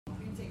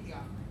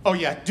Oh,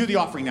 yeah, do the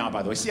offering now,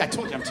 by the way. See, I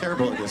told you I'm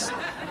terrible at this.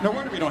 No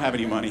wonder we don't have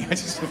any money. You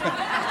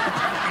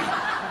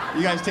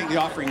guys take the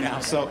offering now.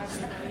 So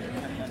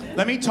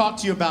let me talk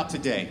to you about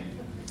today.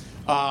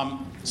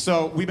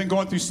 So we've been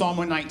going through Psalm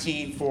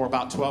 119 for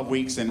about 12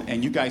 weeks,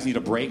 and you guys need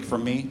a break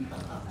from me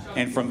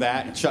and from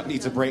that. And Chuck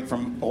needs a break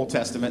from Old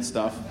Testament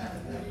stuff,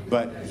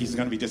 but he's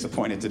going to be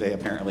disappointed today,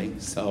 apparently.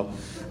 So,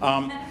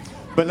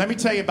 but let me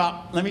tell you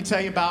about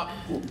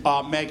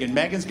Megan.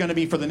 Megan's going to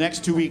be, for the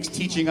next 2 weeks,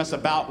 teaching us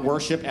about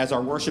worship as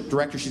our worship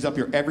director. She's up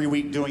here every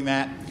week doing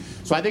that.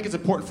 So I think it's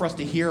important for us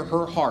to hear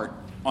her heart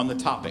on the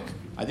topic.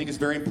 I think it's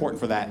very important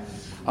for that.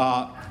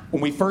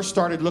 When we first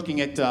started looking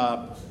at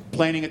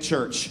planning a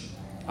church,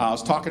 I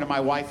was talking to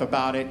my wife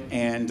about it,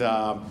 and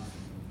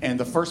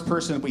the first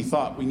person that we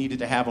thought we needed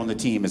to have on the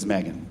team is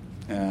Megan.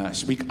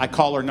 I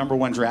call her number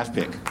 1 draft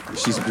pick.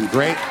 She's been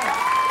great.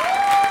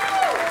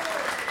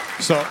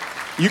 So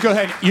you go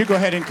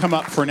ahead and come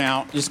up for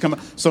now. Just come up.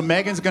 So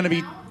Megan's going to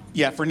be,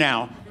 for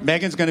now.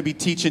 Megan's going to be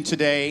teaching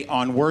today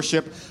on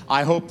worship.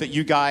 I hope that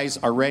you guys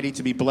are ready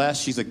to be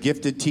blessed. She's a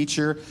gifted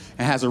teacher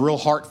and has a real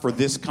heart for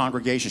this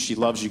congregation. She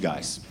loves you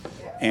guys.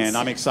 And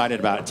I'm excited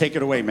about it. Take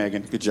it away,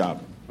 Megan. Good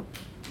job.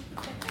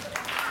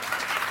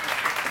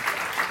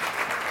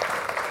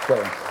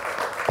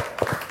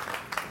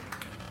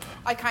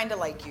 I kind of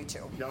like you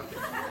two.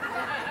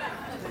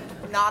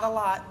 Not a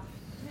lot.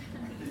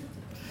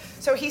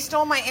 So he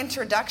stole my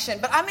introduction,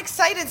 but I'm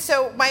excited.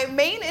 So my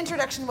main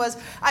introduction was,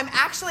 I'm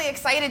actually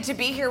excited to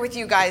be here with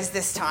you guys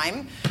this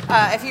time.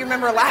 If you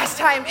remember last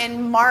time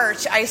in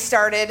March, I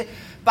started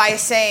by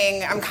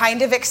saying, I'm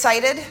kind of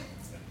excited.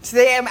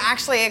 Today I'm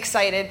actually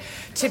excited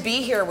to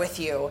be here with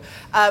you.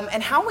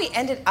 And how we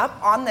ended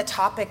up on the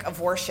topic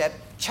of worship,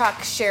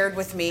 Chuck shared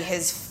with me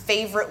his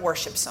favorite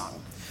worship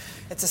song.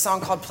 It's a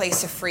song called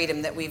Place of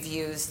Freedom that we've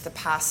used the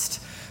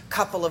past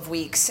couple of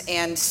weeks.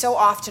 And so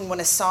often when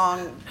a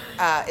song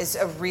is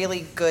a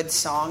really good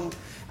song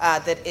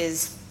that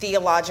is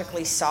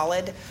theologically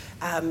solid,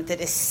 that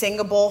is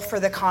singable for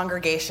the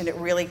congregation, it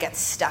really gets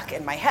stuck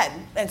in my head.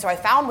 And so I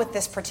found with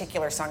this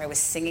particular song, I was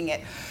singing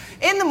it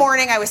in the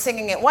morning, I was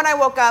singing it when I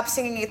woke up,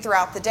 singing it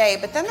throughout the day.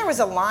 But then there was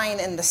a line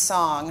in the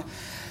song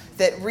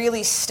that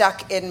really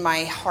stuck in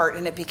my heart,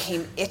 and it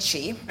became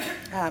itchy.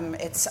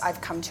 It's, I've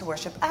come to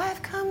worship, right?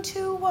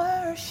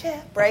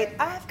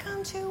 I've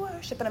come to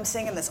worship. And I'm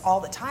singing this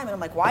all the time. And I'm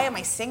like, why am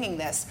I singing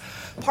this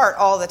part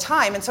all the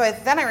time? And so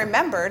then I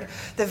remembered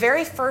the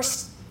very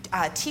first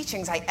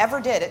teachings I ever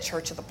did at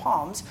Church of the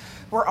Palms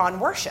were on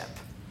worship.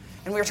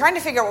 And we were trying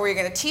to figure out what we were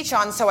going to teach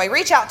on. So I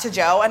reach out to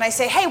Joe and I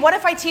say, hey, what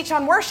if I teach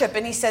on worship?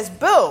 And he says,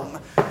 boom.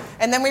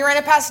 And then we ran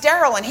it past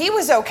Daryl, and he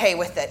was okay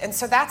with it. And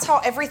so that's how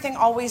everything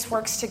always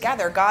works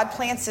together. God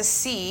plants a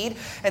seed,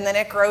 and then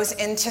it grows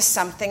into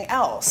something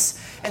else.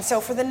 And so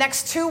for the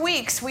next 2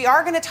 weeks, we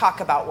are going to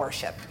talk about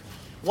worship,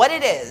 what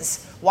it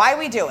is, why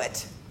we do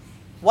it,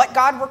 what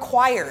God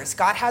requires.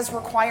 God has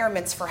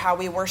requirements for how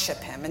we worship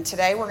him. And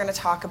today we're going to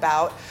talk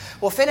about,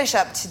 we'll finish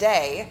up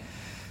today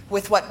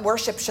with what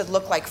worship should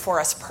look like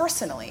for us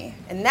personally.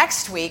 And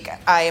next week,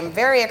 I am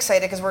very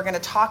excited because we're going to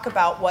talk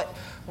about what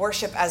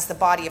worship as the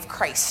body of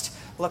Christ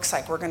looks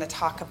like. We're going to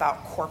talk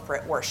about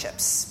corporate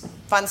worships.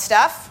 Fun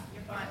stuff?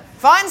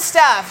 Fun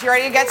stuff. You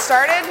ready to get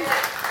started?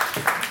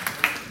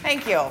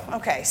 Thank you.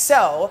 Okay,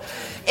 so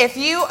we're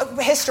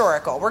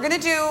going to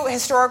do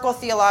historical,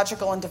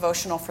 theological, and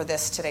devotional for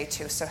this today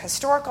too. So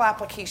historical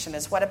application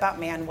is, what about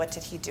man? What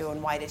did he do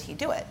and why did he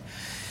do it?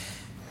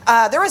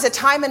 There was a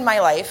time in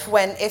my life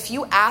when if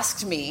you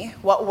asked me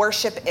what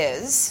worship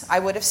is, I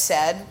would have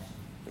said,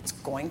 it's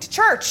going to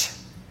church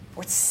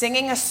or it's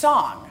singing a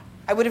song.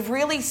 I would have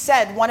really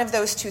said one of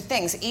those two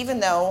things. Even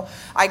though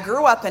I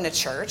grew up in a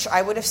church,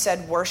 I would have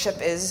said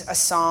worship is a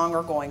song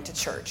or going to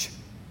church.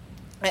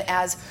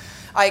 As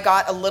I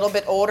got a little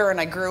bit older and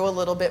I grew a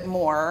little bit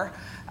more,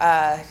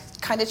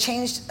 kind of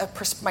changed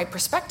my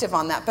perspective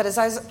on that. But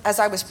as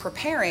I was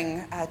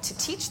preparing to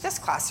teach this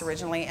class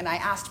originally, and I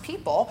asked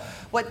people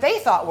what they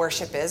thought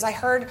worship is, I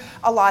heard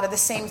a lot of the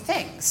same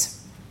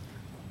things.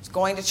 It's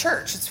going to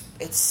church,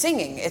 it's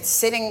singing, it's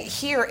sitting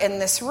here in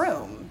this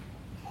room.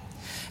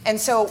 And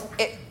so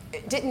it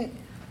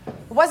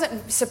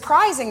wasn't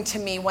surprising to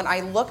me when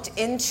I looked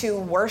into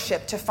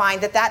worship to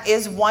find that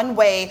is one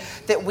way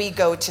that we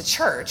go to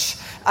church.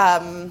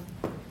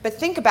 But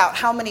think about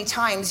how many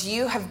times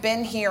you have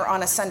been here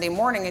on a Sunday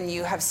morning and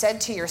you have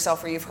said to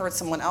yourself, or you've heard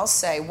someone else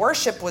say,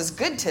 worship was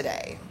good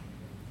today.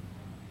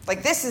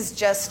 Like, this is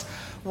just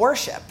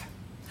worship.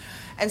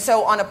 And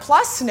so on a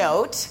plus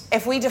note,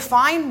 if we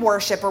define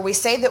worship, or we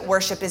say that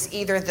worship is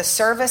either the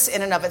service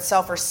in and of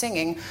itself or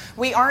singing,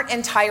 we aren't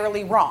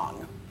entirely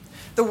wrong.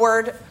 The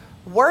word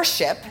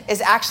worship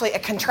is actually a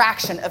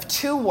contraction of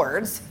two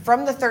words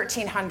from the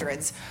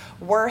 1300s,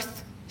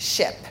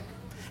 worth-ship.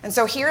 And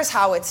so here's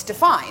how it's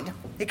defined.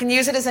 You can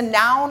use it as a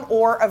noun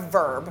or a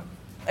verb.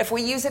 If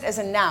we use it as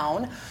a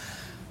noun,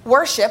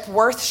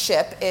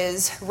 worth-ship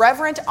is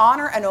reverent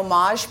honor and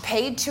homage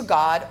paid to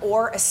God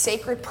or a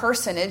sacred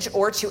personage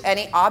or to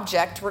any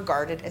object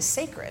regarded as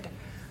sacred.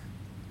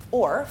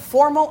 or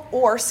formal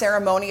or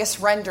ceremonious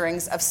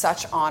renderings of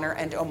such honor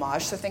and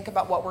homage. So think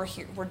about what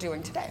we're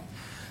doing today.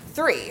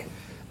 3,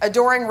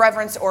 adoring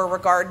reverence or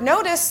regard.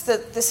 Notice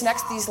that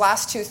these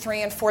last 2,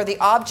 3, and 4, the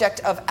object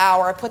of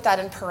our, I put that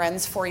in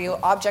parens for you,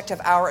 object of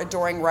our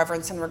adoring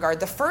reverence and regard.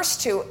 The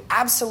first 2,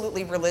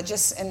 absolutely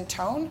religious in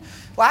tone.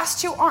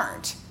 Last 2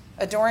 aren't.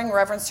 Adoring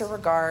reverence or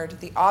regard,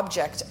 the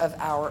object of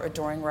our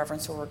adoring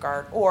reverence or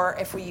regard. Or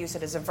if we use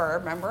it as a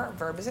verb, remember, a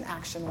verb is an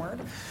action word.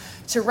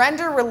 To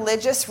render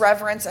religious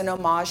reverence and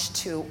homage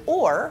to,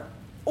 or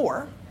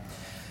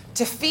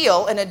to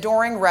feel an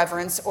adoring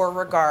reverence or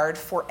regard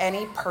for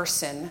any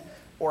person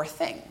or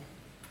thing.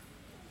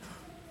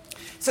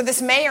 So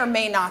this may or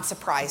may not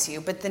surprise you,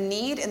 but the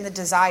need and the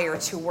desire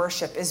to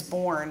worship is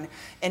born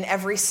in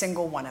every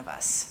single one of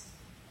us.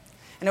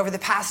 And over the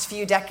past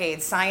few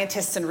decades,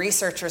 scientists and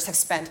researchers have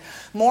spent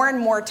more and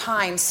more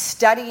time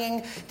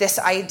studying this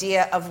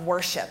idea of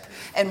worship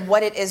and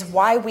what it is,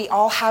 why we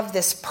all have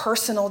this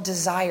personal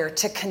desire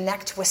to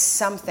connect with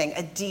something,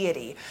 a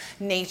deity,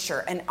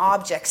 nature, an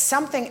object,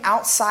 something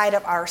outside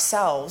of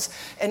ourselves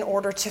in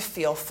order to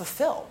feel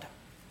fulfilled.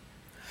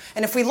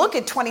 And if we look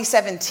at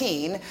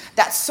 2017,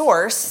 that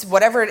source,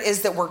 whatever it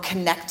is that we're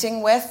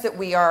connecting with, that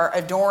we are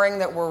adoring,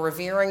 that we're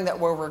revering, that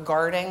we're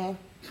regarding,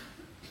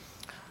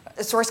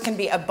 the source can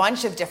be a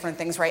bunch of different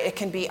things, right? It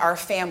can be our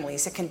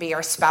families, it can be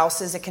our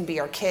spouses, it can be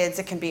our kids,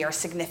 it can be our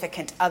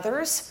significant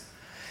others.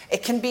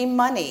 It can be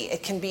money,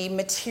 it can be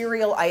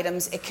material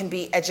items, it can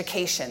be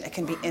education, it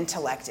can be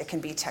intellect, it can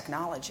be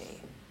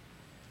technology.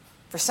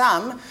 For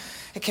some,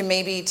 it can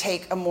maybe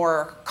take a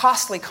more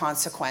costly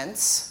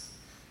consequence.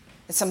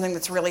 It's something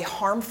that's really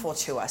harmful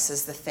to us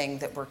is the thing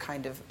that we're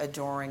kind of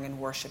adoring and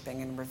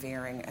worshiping and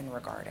revering and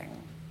regarding.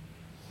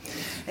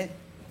 And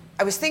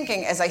I was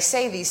thinking, as I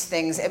say these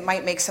things, it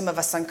might make some of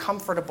us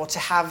uncomfortable to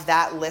have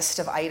that list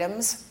of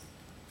items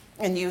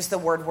and use the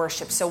word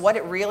worship. So what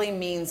it really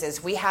means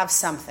is we have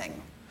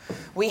something.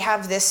 We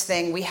have this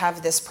thing, we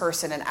have this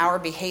person, and our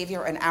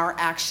behavior and our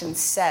action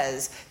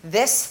says,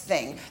 this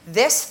thing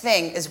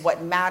is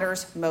what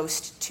matters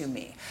most to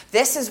me.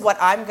 This is what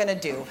I'm going to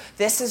do.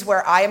 This is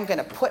where I am going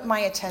to put my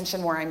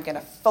attention, where I'm going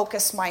to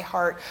focus my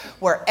heart,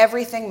 where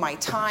everything, my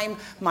time,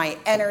 my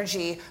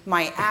energy,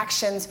 my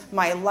actions,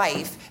 my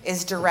life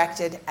is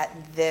directed at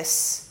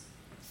this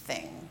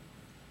thing.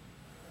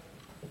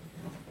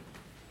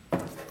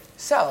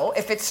 So,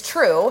 if it's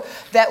true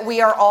that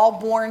we are all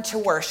born to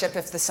worship,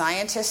 if the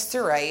scientists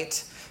are right,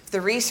 if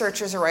the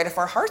researchers are right, if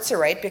our hearts are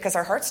right, because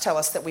our hearts tell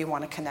us that we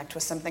want to connect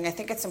with something, I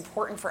think it's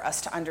important for us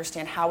to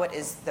understand how it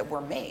is that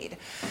we're made.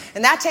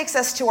 And that takes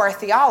us to our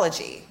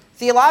theology.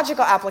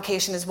 Theological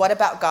application is what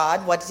about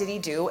God? What did he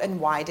do? And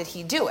why did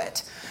he do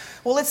it?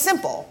 Well, it's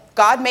simple.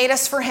 God made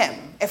us for him.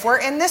 If we're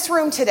in this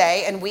room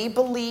today and we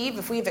believe,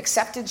 if we've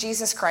accepted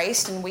Jesus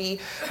Christ and we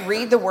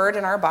read the word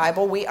in our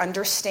Bible, we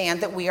understand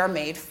that we are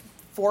made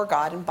for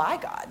God and by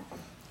God.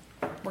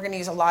 We're going to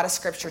use a lot of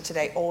scripture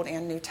today, Old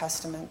and New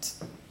Testament,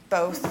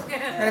 both. We're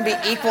going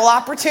to be equal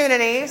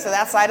opportunity, so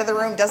that side of the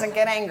room doesn't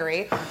get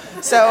angry.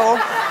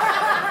 So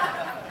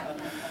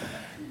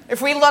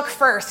if we look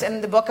first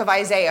in the book of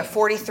Isaiah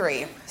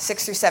 43,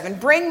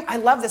 6-7, I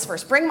love this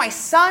verse, bring my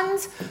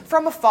sons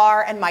from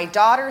afar and my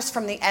daughters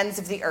from the ends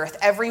of the earth,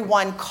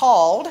 everyone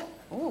called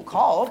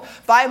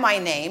by my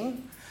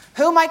name,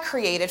 whom I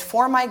created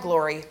for my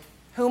glory,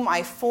 whom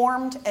I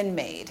formed and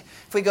made.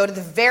 If we go to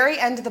the very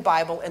end of the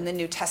Bible in the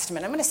New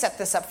Testament, I'm going to set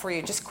this up for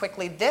you just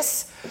quickly.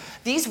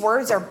 These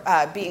words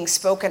are being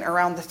spoken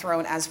around the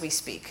throne as we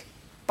speak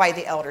by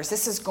the elders.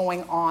 This is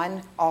going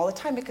on all the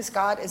time because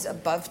God is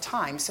above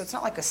time. So it's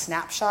not like a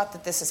snapshot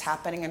that this is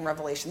happening in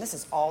Revelation. This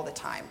is all the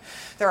time.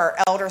 There are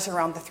elders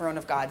around the throne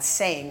of God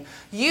saying,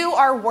 you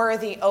are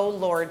worthy, O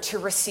Lord, to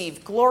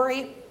receive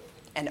glory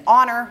and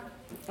honor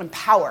and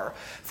power,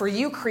 for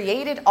you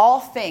created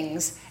all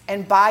things,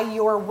 and by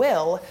your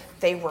will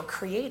they were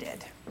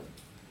created.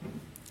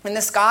 And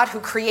this God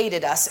who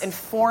created us and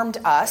formed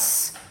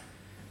us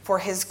for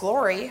his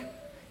glory,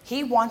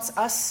 he wants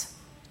us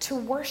to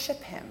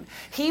worship him.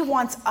 He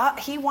wants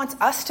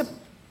us to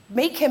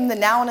make him the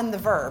noun and the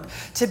verb,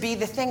 to be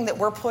the thing that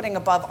we're putting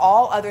above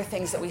all other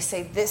things that we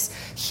say,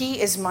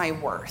 he is my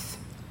worth.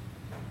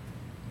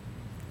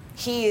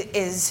 He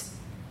is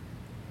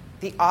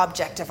the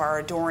object of our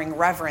adoring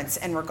reverence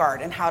and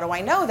regard. And how do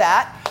I know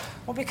that?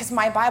 Well, because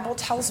my Bible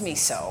tells me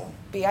so.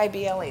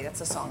 B-I-B-L-E,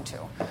 that's a song too.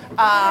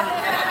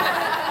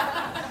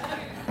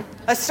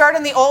 Let's start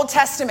in the Old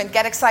Testament.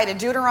 Get excited.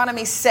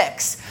 Deuteronomy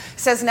 6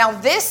 says, now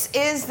this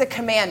is the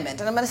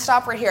commandment. And I'm going to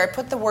stop right here. I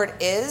put the word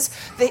is.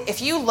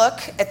 If you look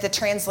at the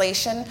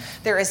translation,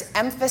 there is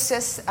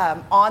emphasis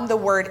on the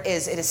word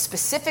is. It is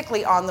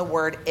specifically on the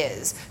word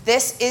is.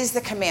 This is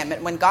the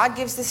commandment. When God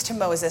gives this to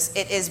Moses,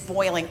 it is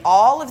boiling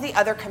all of the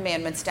other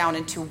commandments down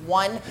into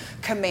one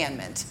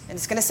commandment. And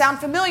it's going to sound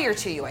familiar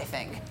to you, I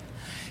think.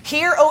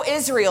 Hear, O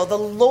Israel, the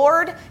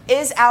Lord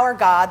is our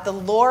God, the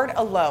Lord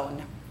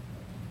alone.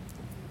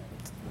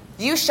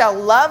 You shall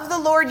love the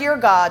Lord your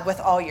God with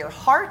all your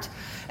heart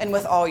and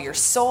with all your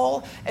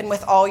soul and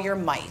with all your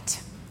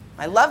might.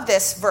 I love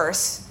this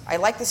verse. I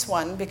like this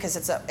one because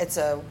it's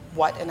a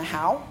what and a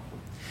how.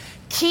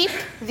 Keep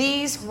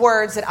these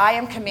words that I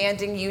am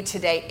commanding you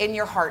today in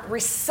your heart.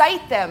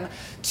 Recite them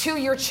to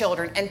your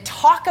children and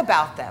talk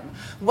about them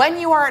when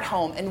you are at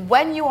home and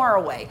when you are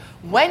away,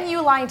 when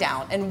you lie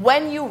down and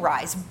when you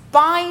rise.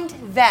 Bind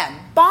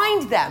them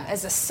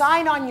as a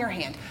sign on your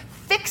hand.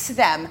 Fix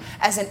them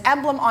as an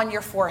emblem on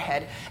your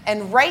forehead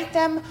and write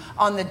them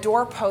on the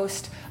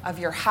doorpost of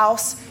your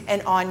house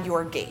and on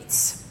your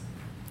gates.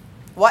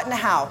 What and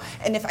how?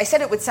 And if I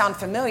said it would sound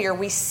familiar,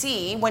 we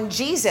see when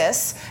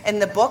Jesus in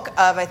the book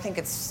of,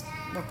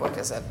 what book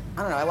is it?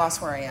 I don't know, I lost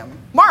where I am.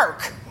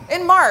 Mark.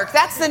 In Mark,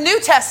 that's the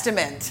New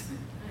Testament.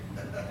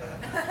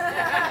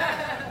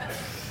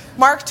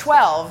 Mark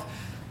 12.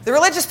 The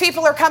religious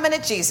people are coming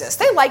at Jesus.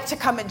 They like to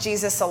come at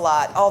Jesus a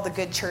lot, all the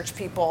good church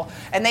people.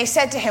 And they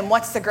said to him,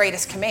 what's the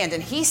greatest command?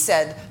 And he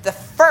said, the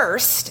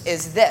first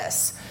is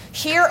this.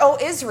 Hear, O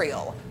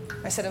Israel.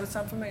 I said it would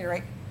sound familiar,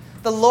 right?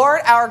 The Lord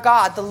our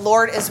God, the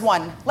Lord is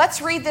one.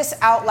 Let's read this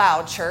out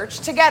loud, church,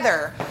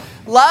 together.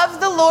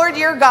 Love the Lord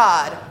your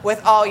God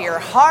with all your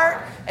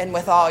heart and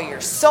with all your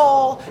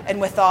soul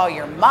and with all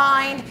your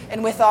mind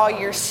and with all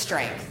your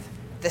strength.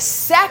 The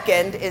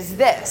second is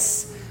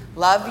this.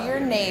 Love your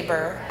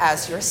neighbor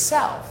as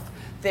yourself.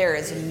 There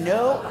is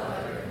no...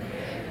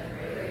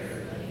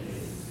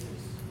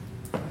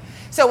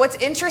 So what's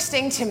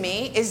interesting to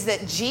me is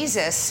that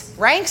Jesus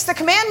ranks the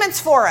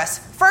commandments for us.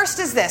 First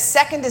is this,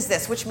 second is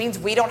this, which means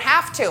we don't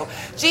have to.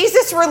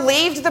 Jesus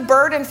relieved the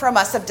burden from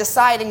us of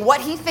deciding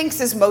what he thinks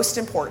is most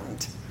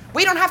important.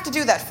 We don't have to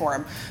do that for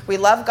him. We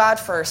love God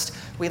first,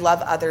 we love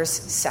others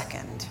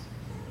second.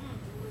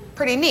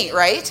 Pretty neat,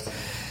 right?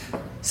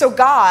 So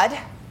God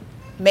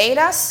made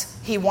us,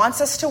 he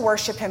wants us to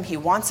worship him, he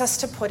wants us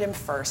to put him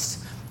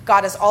first.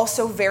 God is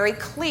also very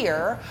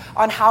clear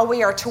on how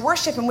we are to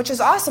worship him, which is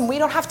awesome. We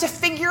don't have to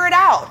figure it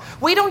out.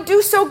 We don't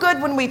do so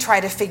good when we try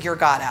to figure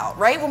God out,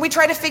 right? When we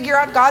try to figure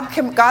out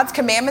God's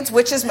commandments,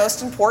 which is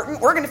most important,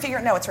 we're going to figure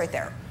it. No, it's right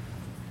there.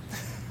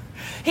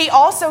 He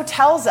also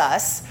tells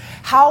us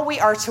how we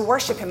are to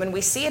worship him, and we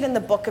see it in the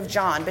book of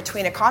John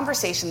between a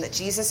conversation that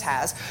Jesus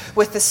has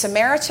with the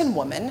Samaritan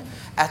woman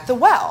at the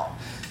well.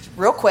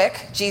 Real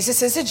quick,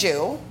 Jesus is a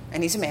Jew,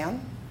 and he's a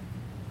man.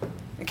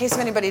 In case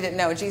anybody didn't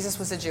know, Jesus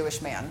was a Jewish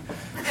man.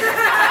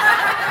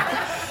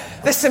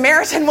 The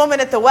Samaritan woman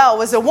at the well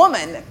was a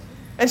woman,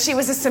 and she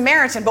was a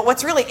Samaritan. But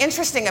what's really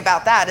interesting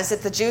about that is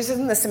that the Jews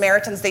and the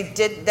Samaritans,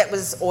 that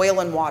was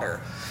oil and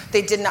water.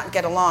 They did not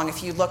get along.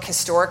 If you look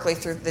historically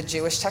through the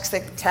Jewish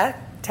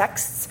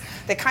texts,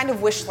 they kind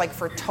of wished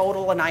for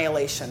total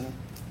annihilation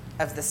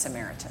of the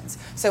Samaritans.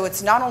 So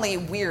it's not only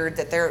weird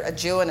that they're a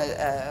Jew and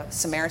a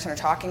Samaritan are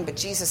talking, but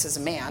Jesus is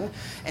a man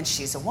and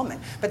she's a woman.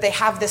 But they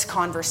have this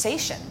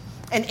conversation.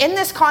 And in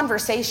this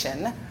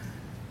conversation,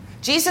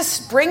 Jesus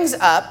brings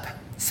up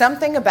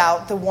something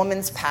about the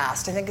woman's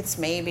past. I think it's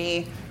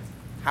maybe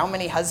how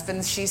many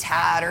husbands she's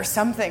had or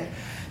something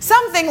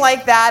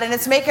like that. And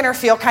it's making her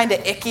feel kind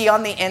of icky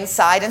on the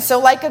inside. And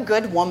so like a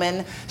good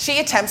woman, she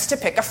attempts to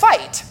pick a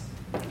fight.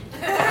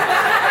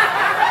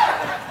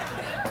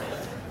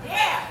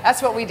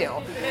 That's what we do.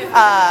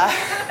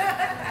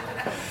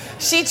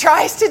 She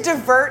tries to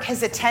divert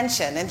his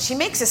attention, and she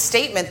makes a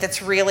statement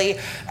that's really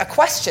a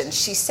question.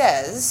 She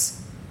says,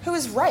 who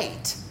is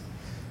right?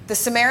 The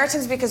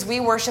Samaritans because we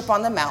worship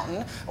on the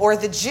mountain, or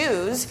the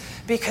Jews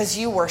because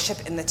you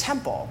worship in the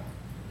temple?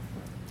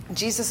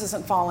 Jesus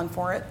isn't falling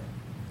for it.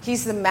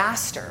 He's the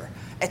master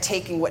at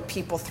taking what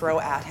people throw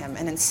at him,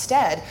 and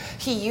instead,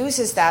 he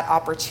uses that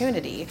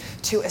opportunity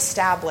to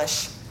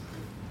establish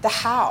the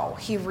how.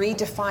 He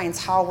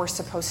redefines how we're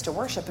supposed to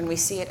worship, and we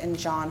see it in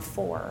John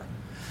 4.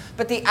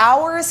 But the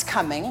hour is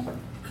coming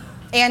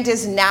and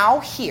is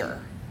now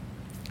here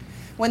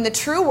when the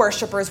true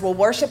worshipers will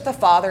worship the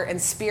Father in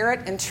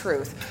spirit and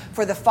truth,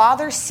 for the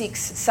Father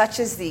seeks such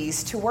as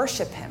these to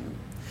worship him.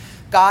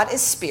 God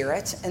is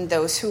spirit, and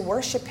those who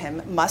worship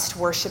him must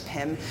worship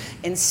him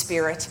in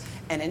spirit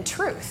and in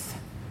truth.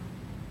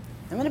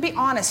 I'm going to be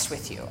honest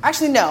with you.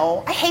 Actually,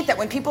 no, I hate that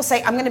when people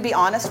say, I'm going to be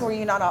honest. Are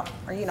you not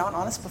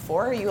honest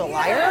before? Are you a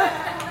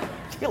liar?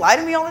 You lie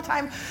to me all the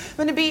time. I'm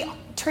going to be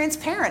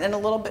transparent and a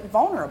little bit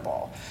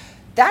vulnerable.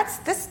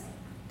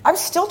 I'm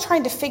still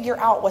trying to figure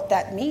out what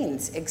that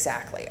means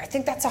exactly. I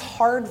think that's a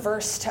hard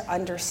verse to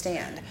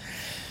understand.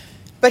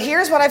 But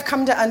here's what I've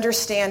come to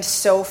understand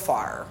so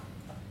far.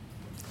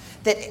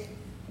 That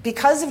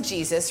because of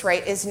Jesus,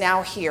 right, is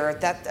now here.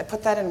 That I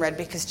put that in red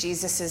because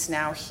Jesus is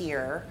now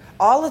here.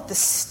 All of the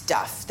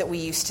stuff that we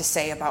used to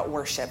say about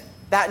worship,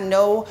 that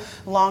no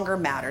longer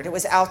mattered. It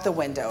was out the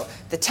window.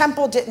 The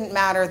temple didn't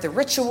matter. The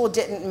ritual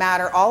didn't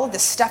matter. All of the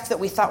stuff that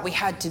we thought we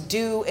had to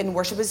do in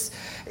worship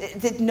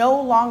that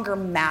no longer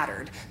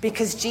mattered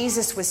because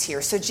Jesus was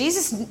here. So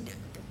Jesus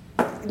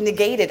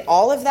negated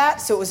all of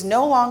that. So it was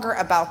no longer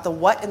about the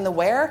what and the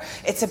where.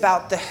 It's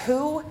about the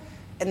who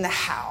and the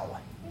how.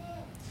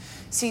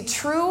 See,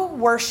 true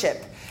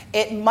worship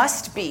it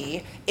must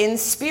be in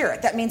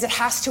spirit. That means it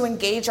has to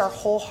engage our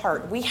whole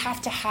heart. We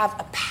have to have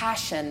a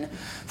passion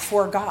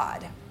for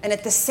God. And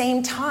at the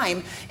same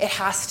time, it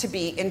has to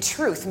be in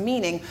truth,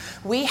 meaning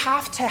we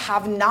have to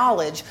have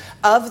knowledge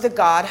of the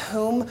God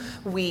whom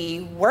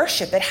we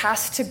worship. It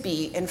has to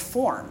be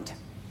informed.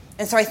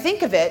 And so I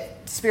think of it,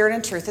 spirit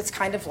and truth, it's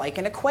kind of like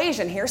an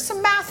equation. Here's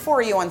some math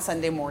for you on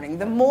Sunday morning.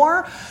 The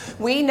more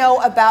we know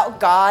about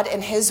God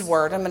and his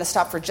word, I'm going to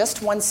stop for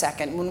just 1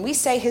 second. When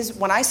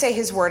I say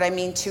his word, I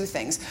mean two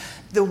things.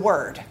 The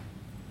word.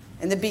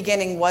 In the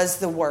beginning was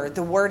the Word.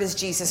 The Word is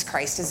Jesus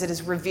Christ, as it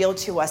is revealed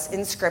to us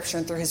in Scripture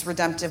and through his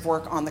redemptive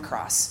work on the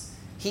cross.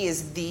 He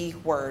is the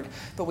Word.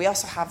 But we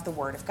also have the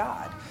Word of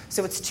God.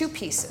 So it's two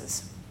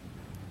pieces.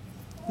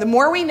 The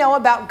more we know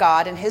about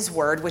God and his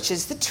Word, which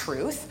is the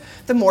truth,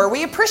 the more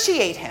we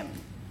appreciate him.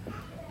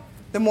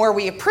 The more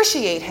we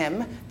appreciate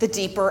him, the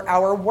deeper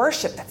our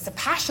worship. That's the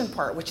passion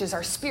part, which is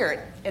our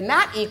spirit. And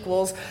that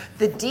equals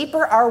the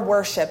deeper our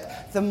worship,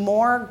 the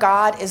more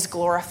God is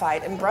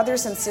glorified. And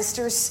brothers and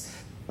sisters,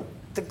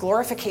 the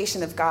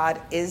glorification of God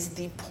is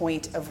the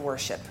point of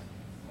worship.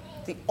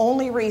 The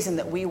only reason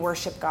that we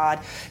worship God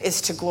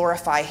is to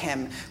glorify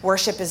him.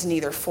 Worship is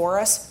neither for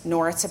us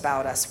nor it's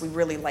about us. We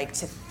really like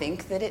to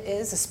think that it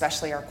is,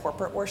 especially our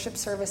corporate worship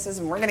services,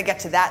 and we're going to get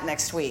to that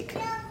next week.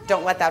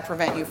 Don't let that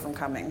prevent you from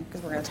coming,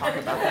 because we're going to talk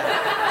about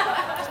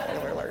that.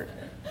 Spoiler alert.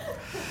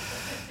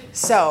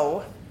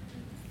 So,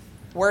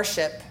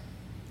 worship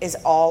is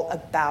all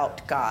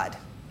about God.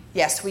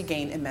 Yes, we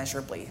gain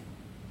immeasurably.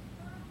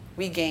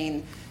 We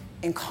gain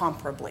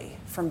incomparably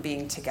from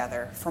being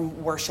together,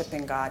 from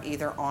worshiping God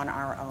either on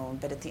our own.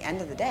 But at the end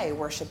of the day,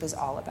 worship is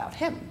all about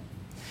him.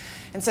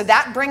 And so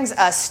that brings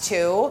us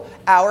to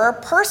our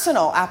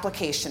personal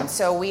application.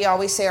 So we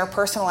always say our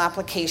personal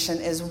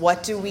application is,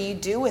 what do we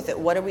do with it?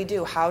 What do we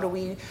do? How do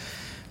we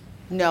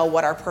know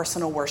what our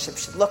personal worship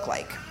should look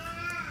like?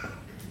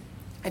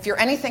 If you're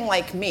anything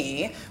like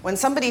me, when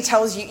somebody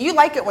tells you, you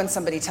like it when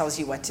somebody tells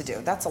you what to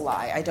do. That's a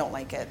lie. I don't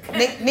like it.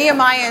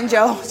 Nehemiah and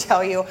Joe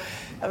tell you,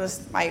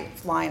 my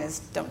line is,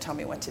 don't tell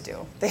me what to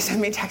do. They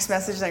send me a text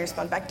message and I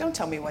respond back, don't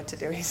tell me what to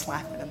do. He's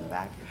laughing in the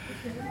back.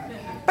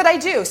 But I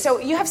do. So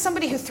you have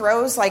somebody who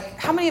throws,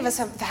 how many of us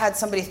have had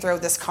somebody throw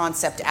this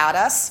concept at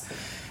us?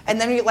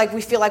 And then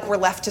we feel like we're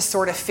left to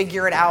sort of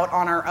figure it out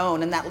on our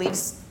own. And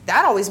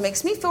that always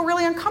makes me feel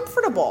really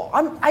uncomfortable.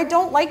 I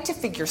don't like to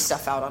figure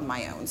stuff out on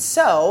my own.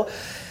 So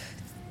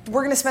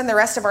we're going to spend the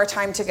rest of our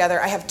time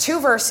together. I have 2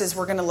 verses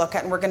we're going to look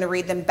at, and we're going to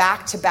read them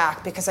back to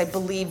back because I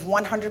believe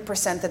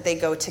 100% that they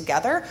go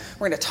together.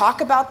 We're going to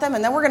talk about them,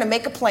 and then we're going to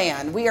make a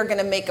plan. We are going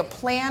to make a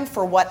plan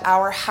for what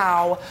our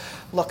how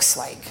looks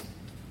like.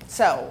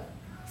 So,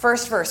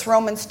 first verse,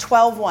 Romans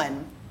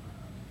 12:1.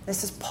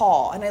 This is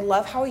Paul, and I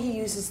love how he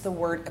uses the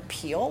word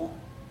appeal,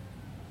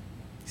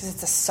 because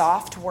it's a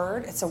soft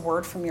word. It's a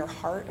word from your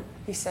heart.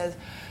 He says,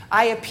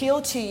 I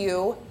appeal to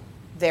you,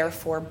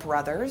 therefore,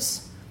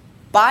 brothers,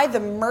 by the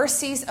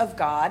mercies of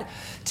God,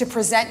 to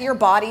present your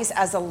bodies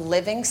as a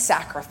living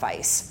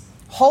sacrifice,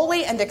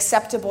 holy and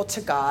acceptable to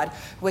God,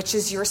 which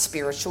is your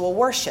spiritual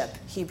worship.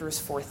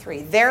 Hebrews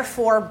 4:3.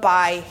 Therefore,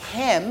 by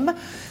him,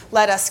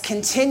 let us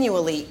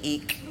continually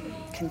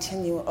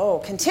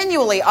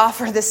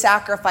offer the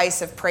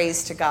sacrifice of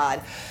praise to God.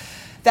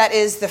 That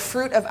is the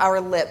fruit of our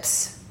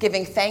lips,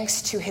 giving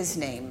thanks to his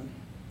name.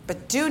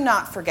 But do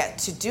not forget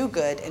to do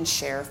good and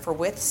share, for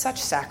with such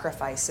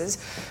sacrifices,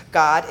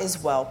 God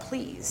is well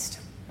pleased.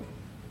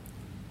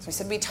 So I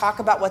said we talk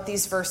about what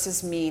these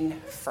verses mean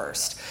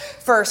first.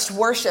 First,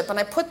 worship. And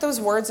I put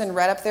those words in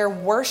red up there.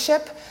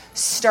 Worship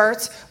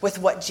starts with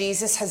what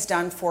Jesus has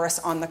done for us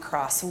on the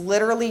cross,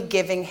 literally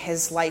giving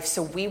his life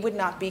so we would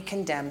not be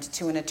condemned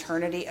to an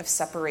eternity of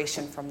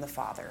separation from the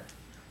Father.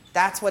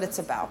 That's what it's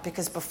about,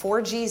 because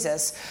before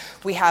Jesus,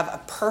 we have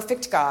a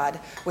perfect God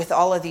with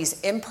all of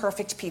these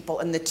imperfect people,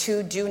 and the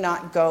two do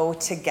not go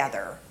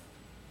together.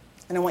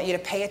 And I want you to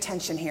pay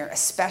attention here,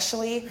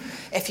 especially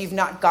if you've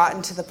not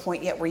gotten to the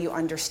point yet where you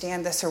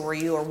understand this or where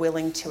you are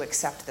willing to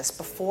accept this.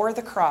 Before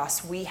the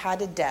cross, we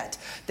had a debt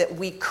that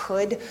we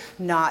could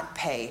not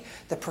pay.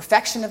 The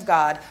perfection of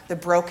God, the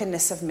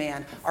brokenness of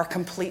man are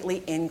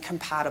completely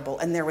incompatible.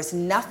 And there was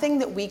nothing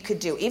that we could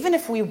do. Even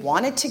if we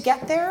wanted to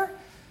get there,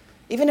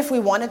 even if we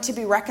wanted to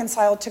be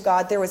reconciled to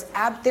God, there is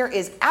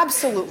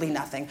absolutely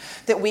nothing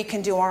that we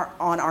can do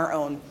on our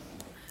own.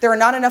 There are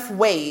not enough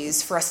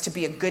ways for us to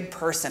be a good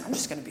person. I'm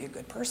just going to be a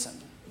good person.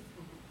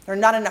 There are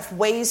not enough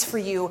ways for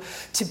you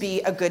to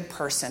be a good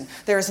person.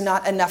 There is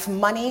not enough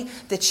money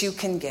that you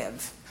can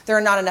give. There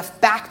are not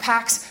enough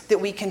backpacks that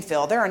we can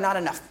fill. There are not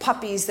enough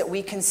puppies that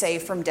we can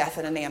save from death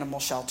in an animal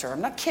shelter. I'm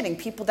not kidding,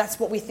 people. That's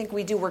what we think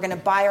we do. We're going to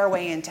buy our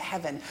way into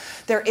heaven.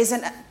 There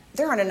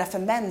aren't enough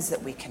amends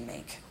that we can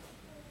make.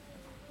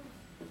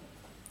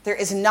 There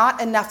is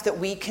not enough that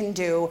we can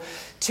do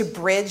to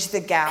bridge the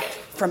gap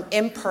from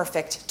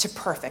imperfect to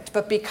perfect.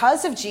 But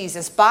because of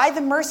Jesus, by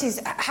the mercies,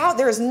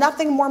 there is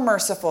nothing more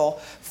merciful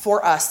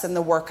for us than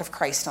the work of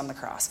Christ on the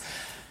cross.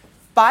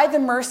 By the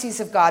mercies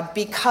of God,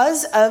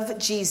 because of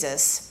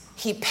Jesus,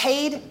 He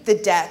paid the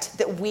debt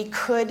that we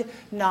could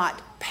not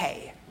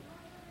pay,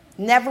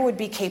 never would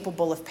be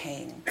capable of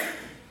paying.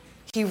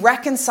 He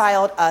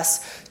reconciled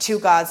us to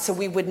God so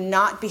we would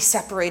not be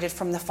separated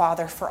from the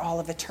Father for all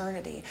of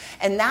eternity.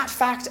 And that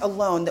fact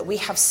alone, that we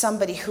have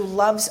somebody who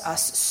loves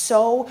us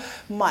so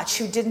much,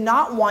 who did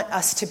not want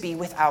us to be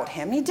without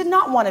him. He did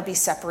not want to be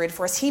separated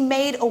for us. He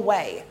made a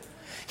way.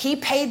 He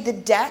paid the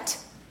debt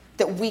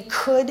that we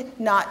could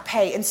not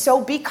pay. And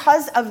so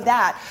because of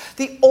that,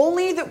 the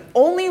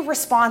only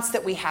response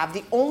that we have,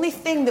 the only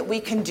thing that we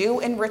can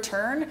do in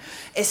return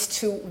is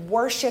to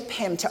worship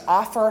him, to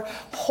offer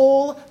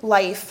whole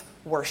life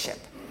worship,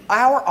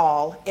 our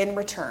all in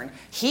return.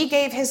 He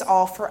gave his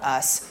all for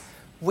us.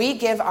 We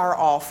give our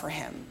all for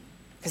him.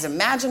 Because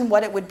imagine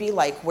what it would be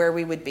like, where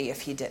we would be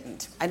if he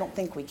didn't. I don't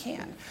think we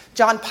can.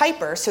 John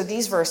Piper, so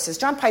these verses,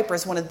 John Piper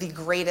is one of the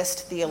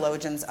greatest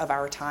theologians of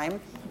our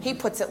time. He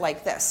puts it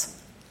like this.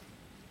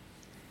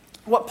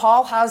 What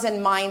Paul has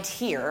in mind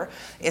here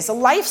is a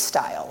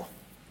lifestyle.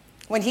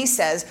 When he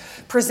says,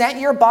 present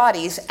your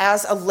bodies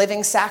as a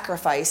living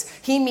sacrifice,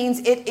 he means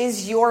it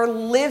is your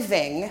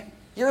living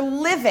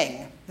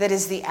that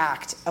is the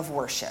act of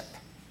worship.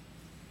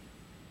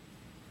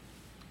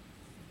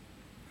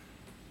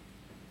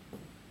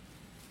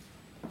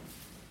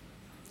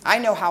 I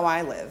know how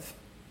I live.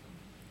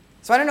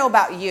 So I don't know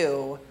about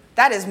you.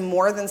 That is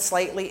more than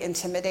slightly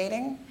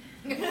intimidating.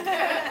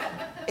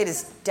 It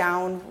is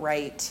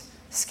downright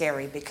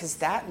scary, because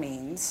that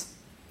means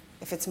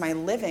if it's my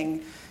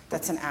living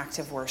that's an act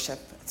of worship,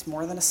 it's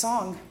more than a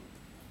song.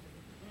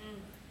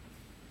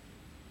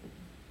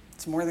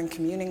 It's more than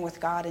communing with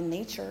God in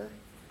nature.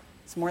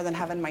 It's more than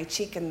having my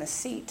cheek in the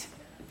seat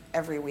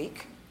every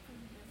week.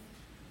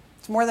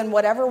 It's more than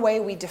whatever way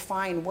we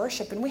define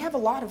worship. And we have a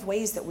lot of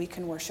ways that we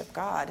can worship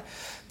God.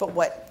 But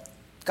what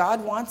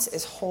God wants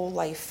is whole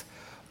life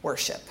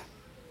worship.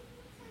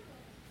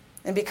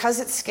 And because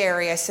it's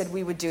scary, I said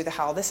we would do the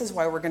how. This is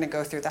why we're going to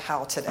go through the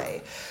how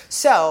today.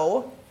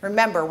 So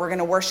remember, we're going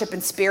to worship in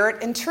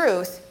spirit and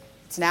truth.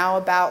 It's now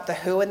about the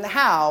who and the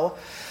how.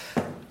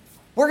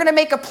 We're going to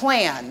make a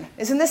plan.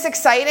 Isn't this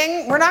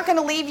exciting? We're not going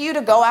to leave you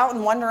to go out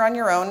and wander on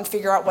your own and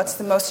figure out what's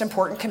the most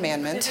important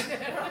commandment.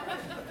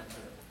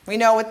 We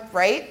know it,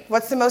 right?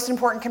 What's the most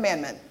important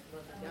commandment?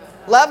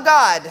 Love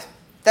God.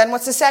 Then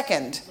what's the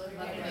second?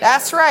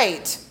 That's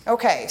right.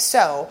 Okay,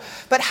 so,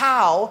 but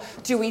how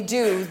do we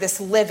do this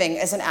living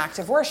as an act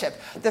of worship?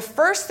 The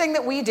first thing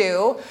that we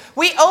do,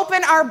 we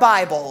open our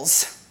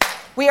Bibles.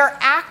 We are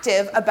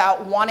active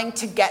about wanting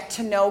to get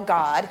to know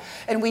God,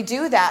 and we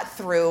do that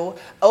through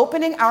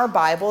opening our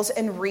Bibles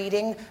and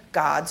reading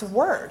God's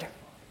Word.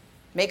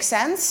 Make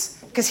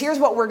sense? Because here's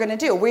what we're going to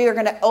do. We are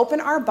going to open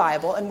our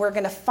Bible, and we're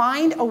going to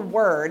find a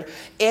word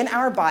in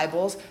our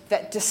Bibles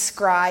that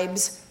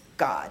describes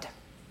God.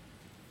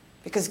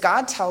 Because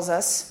God tells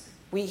us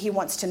he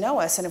wants to know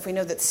us, and if we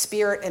know that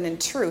spirit and in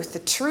truth, the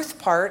truth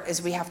part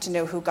is we have to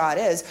know who God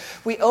is.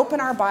 We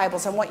open our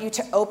Bibles. I want you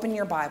to open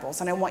your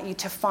Bibles, and I want you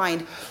to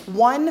find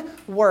one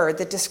word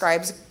that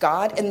describes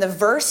God in the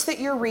verse that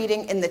you're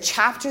reading, in the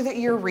chapter that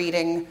you're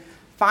reading.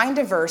 Find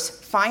a verse,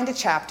 find a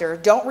chapter.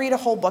 Don't read a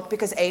whole book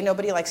because A,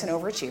 nobody likes an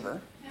overachiever.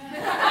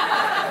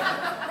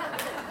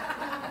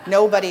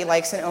 Nobody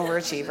likes an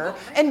overachiever.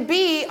 And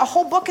B, a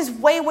whole book is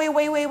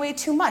way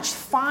too much.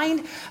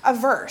 Find a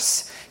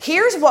verse.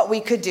 Here's what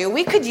we could do.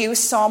 We could use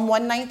Psalm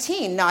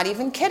 119. Not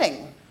even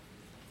kidding.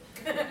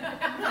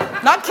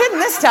 Not kidding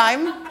this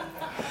time.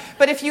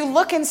 But if you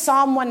look in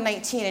Psalm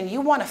 119 and you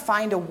want to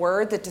find a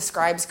word that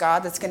describes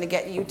God that's going to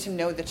get you to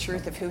know the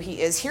truth of who he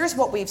is, here's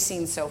what we've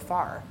seen so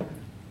far.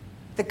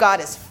 That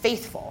God is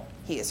faithful.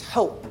 He is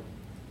hope.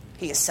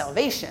 He is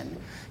salvation.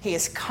 He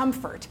is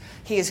comfort.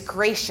 He is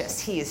gracious.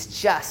 He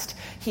is just.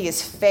 He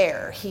is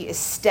fair. He is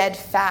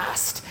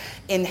steadfast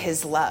in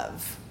his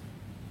love.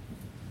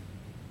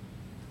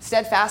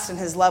 Steadfast in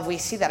his love, we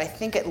see that I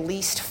think at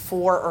least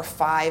 4 or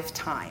 5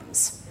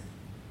 times.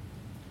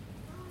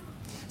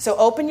 So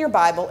open your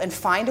Bible and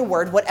find a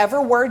word,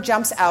 whatever word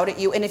jumps out at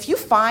you. And if you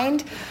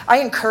find, I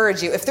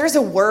encourage you, if there's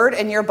a word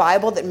in your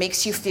Bible that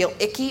makes you feel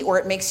icky or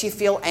it makes you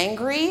feel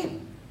angry,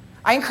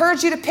 I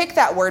encourage you to pick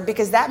that word,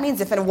 because that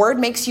means if a word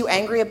makes you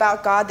angry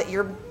about God, that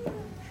you're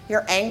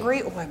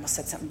angry. Oh, I almost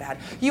said something bad.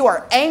 You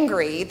are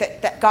angry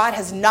that God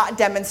has not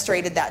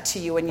demonstrated that to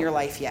you in your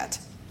life yet.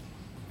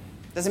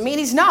 Doesn't mean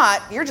he's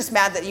not. You're just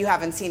mad that you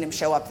haven't seen him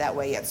show up that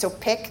way yet. So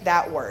pick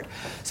that word.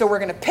 So we're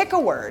going to pick a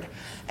word,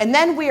 and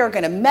then we are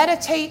going to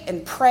meditate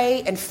and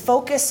pray and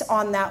focus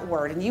on that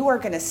word. And you are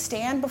going to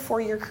stand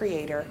before your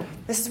Creator.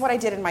 This is what I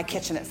did in my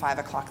kitchen at 5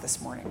 o'clock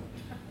this morning.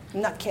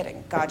 I'm not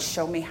kidding. God,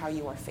 show me how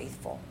you are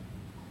faithful.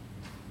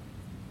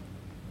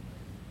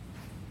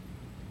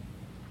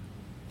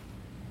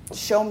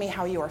 Show me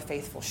how you are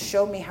faithful.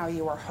 Show me how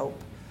you are hope.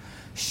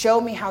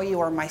 Show me how you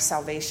are my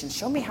salvation.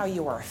 Show me how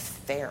you are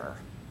fair.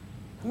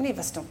 How many of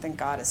us don't think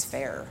God is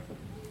fair?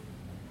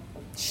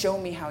 Show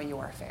me how you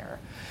are fair.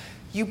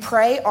 You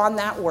pray on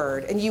that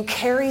word, and you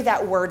carry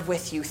that word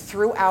with you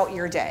throughout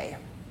your day.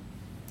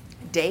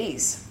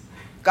 Days.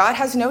 God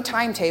has no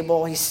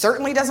timetable. He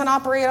certainly doesn't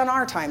operate on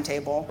our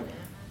timetable.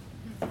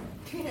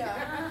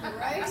 Yeah,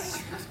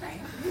 right?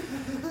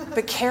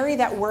 But carry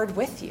that word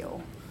with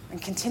you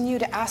and continue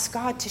to ask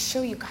God to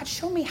show you, God,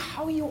 show me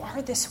how you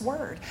are this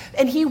word.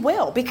 And he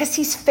will, because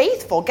he's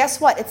faithful. Guess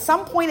what? At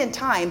some point in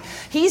time,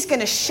 he's going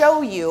to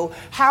show you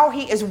how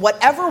he is,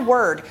 whatever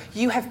word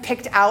you have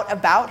picked out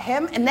about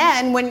him. And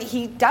then when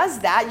he does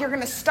that, you're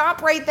going to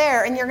stop right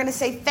there and you're going to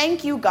say,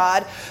 thank you,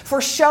 God,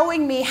 for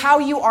showing me how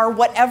you are,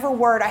 whatever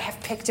word I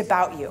have picked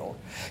about you.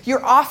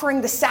 You're offering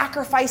the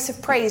sacrifice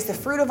of praise, the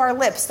fruit of our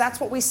lips. That's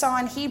what we saw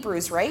in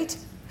Hebrews, right?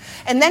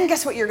 And then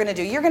guess what you're going to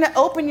do? You're going to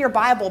open your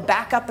Bible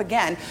back up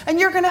again, and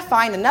you're going to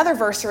find another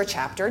verse or a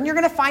chapter, and you're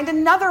going to find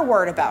another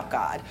word about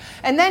God.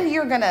 And then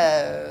you're going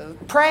to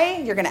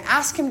pray. You're going to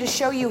ask him to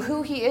show you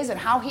who he is and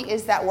how he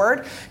is that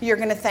word. You're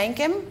going to thank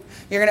him.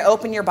 You're going to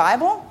open your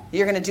Bible.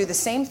 You're going to do the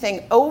same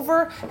thing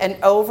over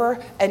and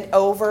over and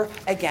over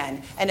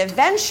again. And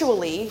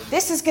eventually,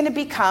 this is going to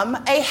become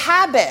a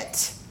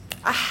habit,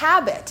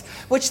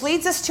 which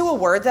leads us to a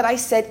word that I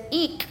said,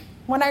 eek.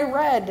 When I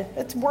read,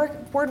 its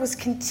word was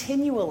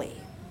continually.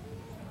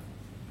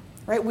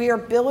 Right? We are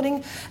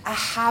building a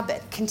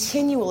habit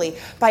continually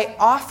by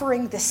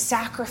offering the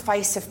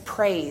sacrifice of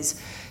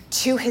praise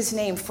to his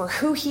name for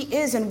who he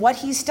is and what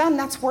he's done.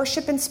 That's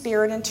worship in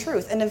spirit and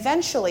truth. And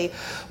eventually,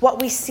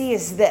 what we see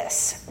is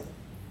this.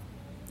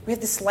 We have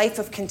this life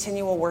of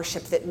continual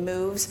worship that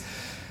moves,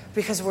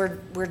 because we're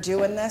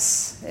doing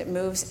this, it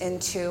moves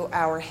into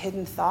our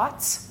hidden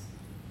thoughts.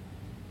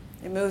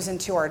 It moves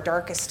into our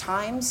darkest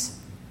times.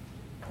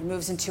 It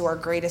moves into our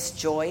greatest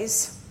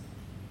joys.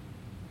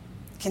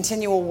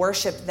 Continual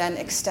worship then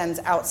extends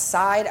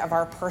outside of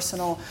our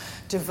personal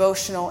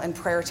devotional and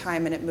prayer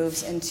time, and it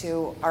moves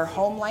into our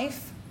home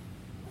life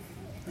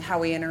and how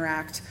we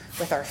interact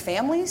with our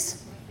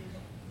families.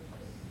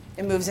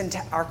 It moves into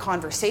our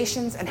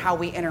conversations and how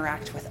we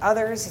interact with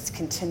others. It's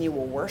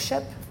continual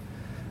worship.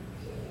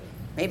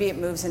 Maybe it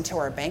moves into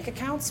our bank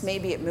accounts.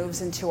 Maybe it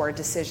moves into our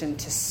decision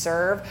to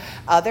serve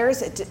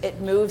others. It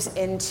moves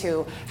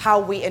into how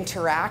we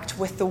interact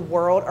with the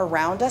world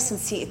around us. And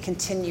see, it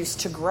continues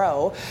to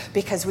grow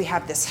because we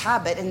have this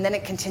habit. And then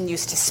it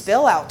continues to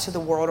spill out to the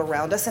world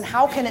around us. And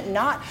how can it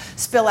not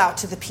spill out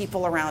to the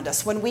people around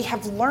us when we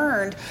have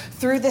learned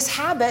through this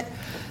habit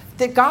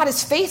that God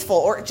is faithful?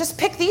 Or just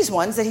pick these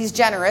ones, that he's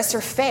generous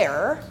or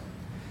fair.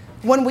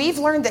 When we've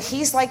learned that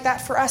he's like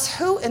that for us,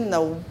 who in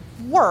the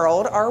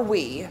world are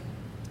we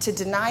to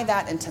deny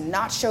that and to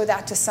not show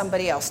that to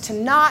somebody else, to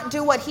not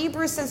do what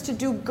Hebrews says, to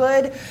do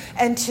good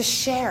and to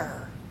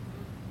share?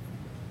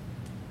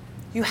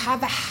 You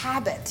have a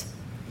habit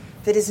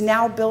that is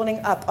now building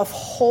up of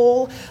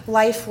whole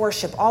life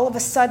worship. All of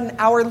a sudden,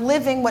 our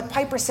living, what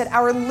Piper said,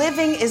 our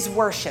living is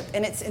worship,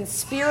 and it's in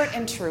spirit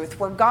and truth,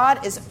 where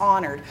God is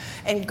honored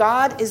and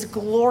God is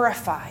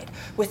glorified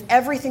with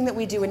everything that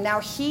we do. And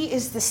now he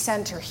is the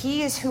center.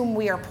 He is whom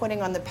we are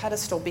putting on the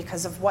pedestal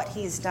because of what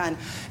he's done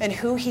and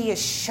who he has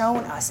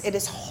shown us. It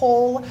is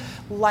whole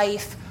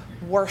life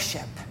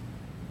worship.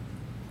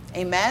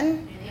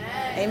 Amen?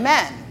 Amen.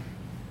 Amen.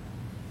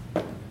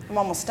 I'm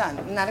almost done.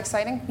 Isn't that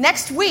exciting?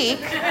 Next week,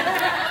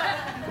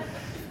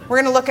 we're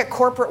going to look at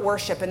corporate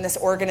worship in this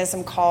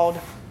organism called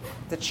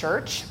the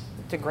church.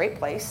 It's a great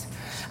place.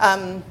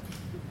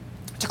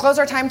 To close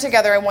our time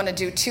together, I want to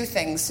do two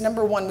things.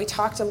 Number one, we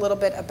talked a little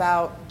bit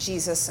about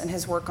Jesus and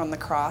his work on the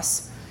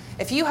cross.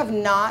 If you have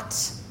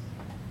not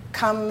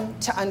come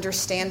to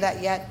understand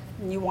that yet,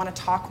 and you want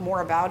to talk more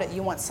about it,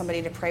 you want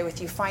somebody to pray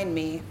with you, find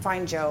me,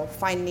 find Joe,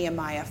 find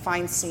Nehemiah,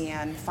 find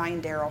Cian,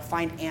 find Daryl,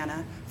 find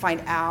Anna,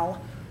 find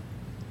Al.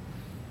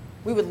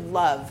 We would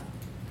love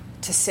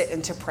to sit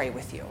and to pray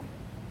with you.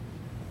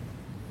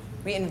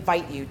 We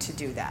invite you to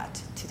do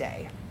that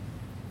today.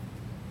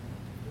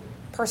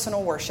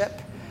 Personal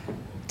worship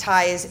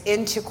ties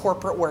into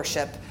corporate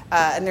worship.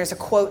 And there's a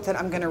quote that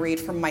I'm going to read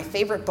from my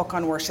favorite book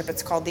on worship.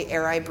 It's called The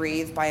Air I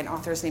Breathe by an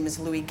author. His name is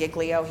Louis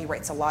Giglio. He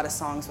writes a lot of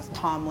songs with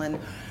Tomlin,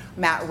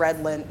 Matt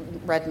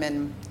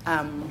Redman.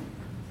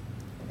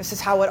 This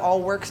is how it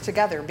all works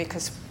together,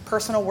 because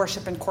personal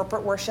worship and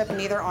corporate worship,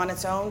 neither on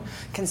its own,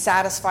 can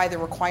satisfy the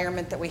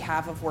requirement that we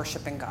have of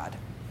worshiping God.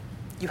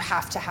 You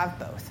have to have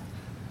both.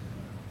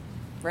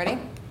 Ready?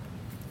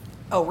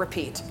 Oh,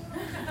 repeat.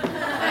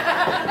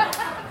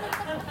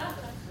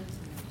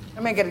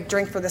 I'm going to get a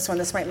drink for this one.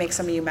 This might make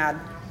some of you mad.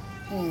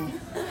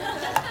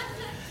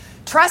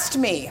 Trust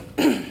me,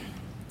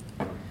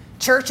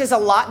 church is a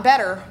lot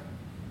better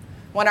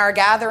when our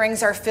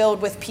gatherings are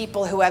filled with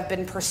people who have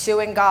been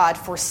pursuing God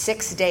for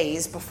 6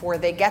 days before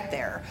they get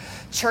there.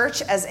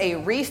 Church as a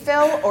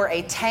refill or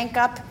a tank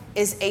up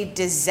is a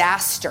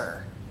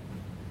disaster.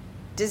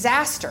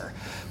 Disaster.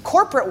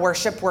 Corporate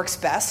worship works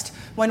best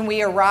when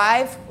we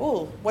arrive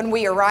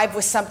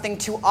with something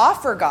to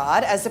offer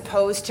God, as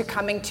opposed to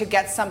coming to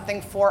get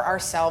something for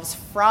ourselves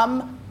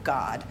from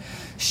God.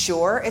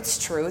 Sure,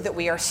 it's true that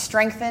we are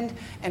strengthened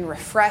and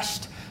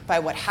refreshed by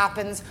what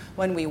happens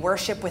when we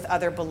worship with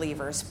other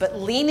believers, but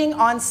leaning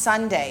on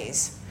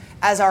Sundays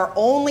as our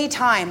only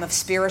time of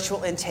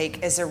spiritual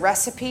intake is a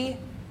recipe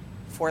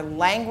for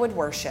languid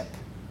worship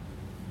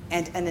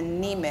and an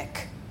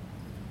anemic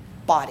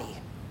body.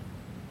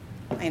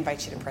 I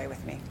invite you to pray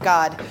with me.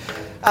 God,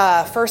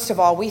 first of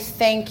all, we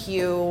thank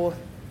you.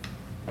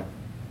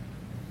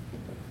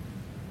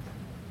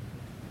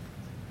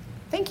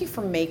 Thank you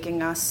for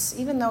making us,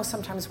 even though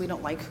sometimes we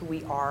don't like who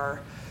we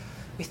are.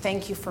 We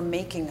thank you for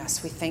making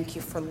us. We thank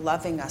you for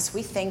loving us.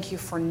 We thank you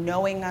for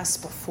knowing us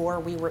before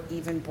we were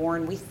even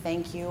born. We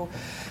thank you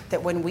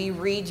that when we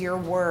read your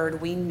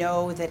word, we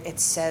know that it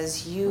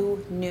says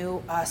you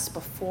knew us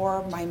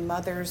before my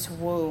mother's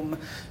womb.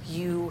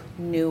 You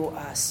knew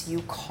us.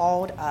 You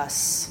called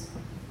us.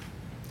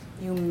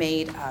 You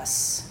made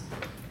us.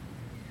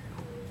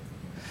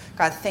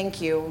 God,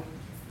 thank you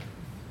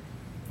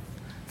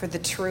for the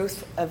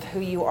truth of who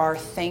you are.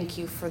 Thank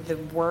you for the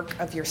work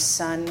of your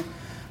Son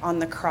on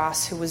the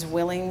cross, who was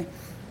willing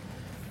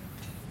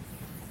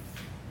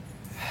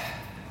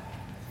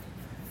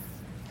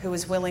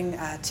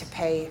to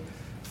pay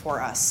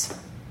for us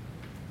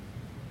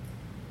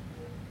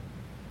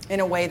in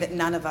a way that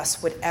none of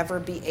us would ever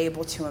be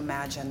able to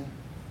imagine.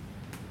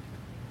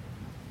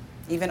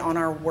 Even on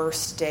our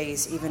worst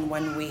days, even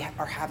when we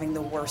are having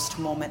the worst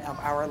moment of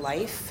our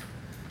life,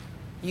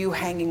 you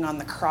hanging on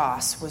the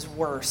cross was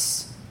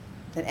worse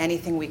than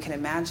anything we can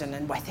imagine.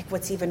 And I think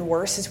what's even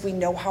worse is we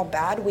know how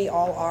bad we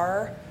all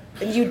are.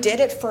 And you did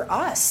it for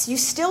us. You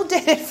still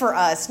did it for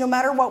us. No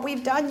matter what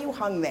we've done, you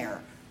hung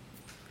there.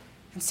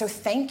 And so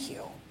thank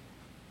you.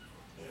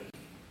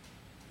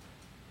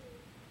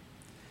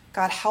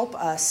 God, help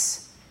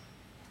us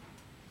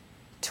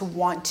to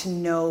want to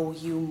know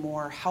you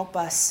more. Help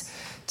us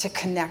to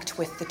connect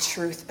with the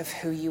truth of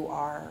who you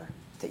are,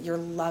 that you're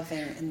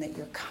loving and that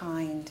you're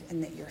kind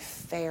and that you're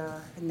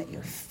fair and that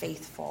you're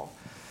faithful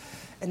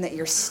and that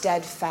you're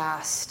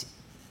steadfast.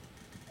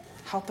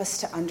 Help us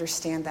to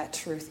understand that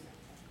truth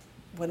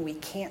when we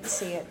can't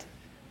see it,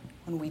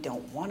 when we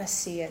don't want to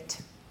see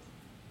it,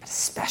 but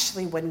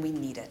especially when we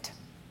need it.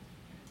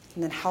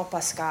 And then help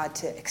us, God,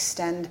 to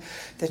extend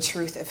the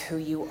truth of who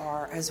you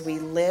are as we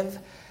live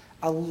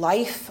a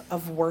life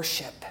of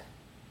worship,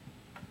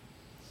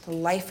 the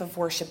life of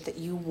worship that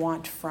you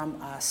want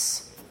from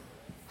us.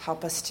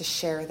 Help us to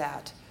share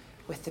that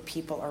with the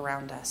people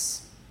around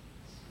us.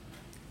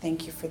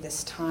 Thank you for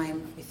this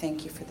time. We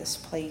thank you for this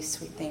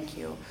place. We thank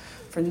you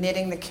for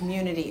knitting the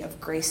community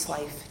of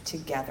GraceLife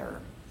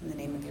together. In the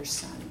name of your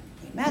Son,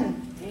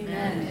 amen.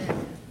 Amen.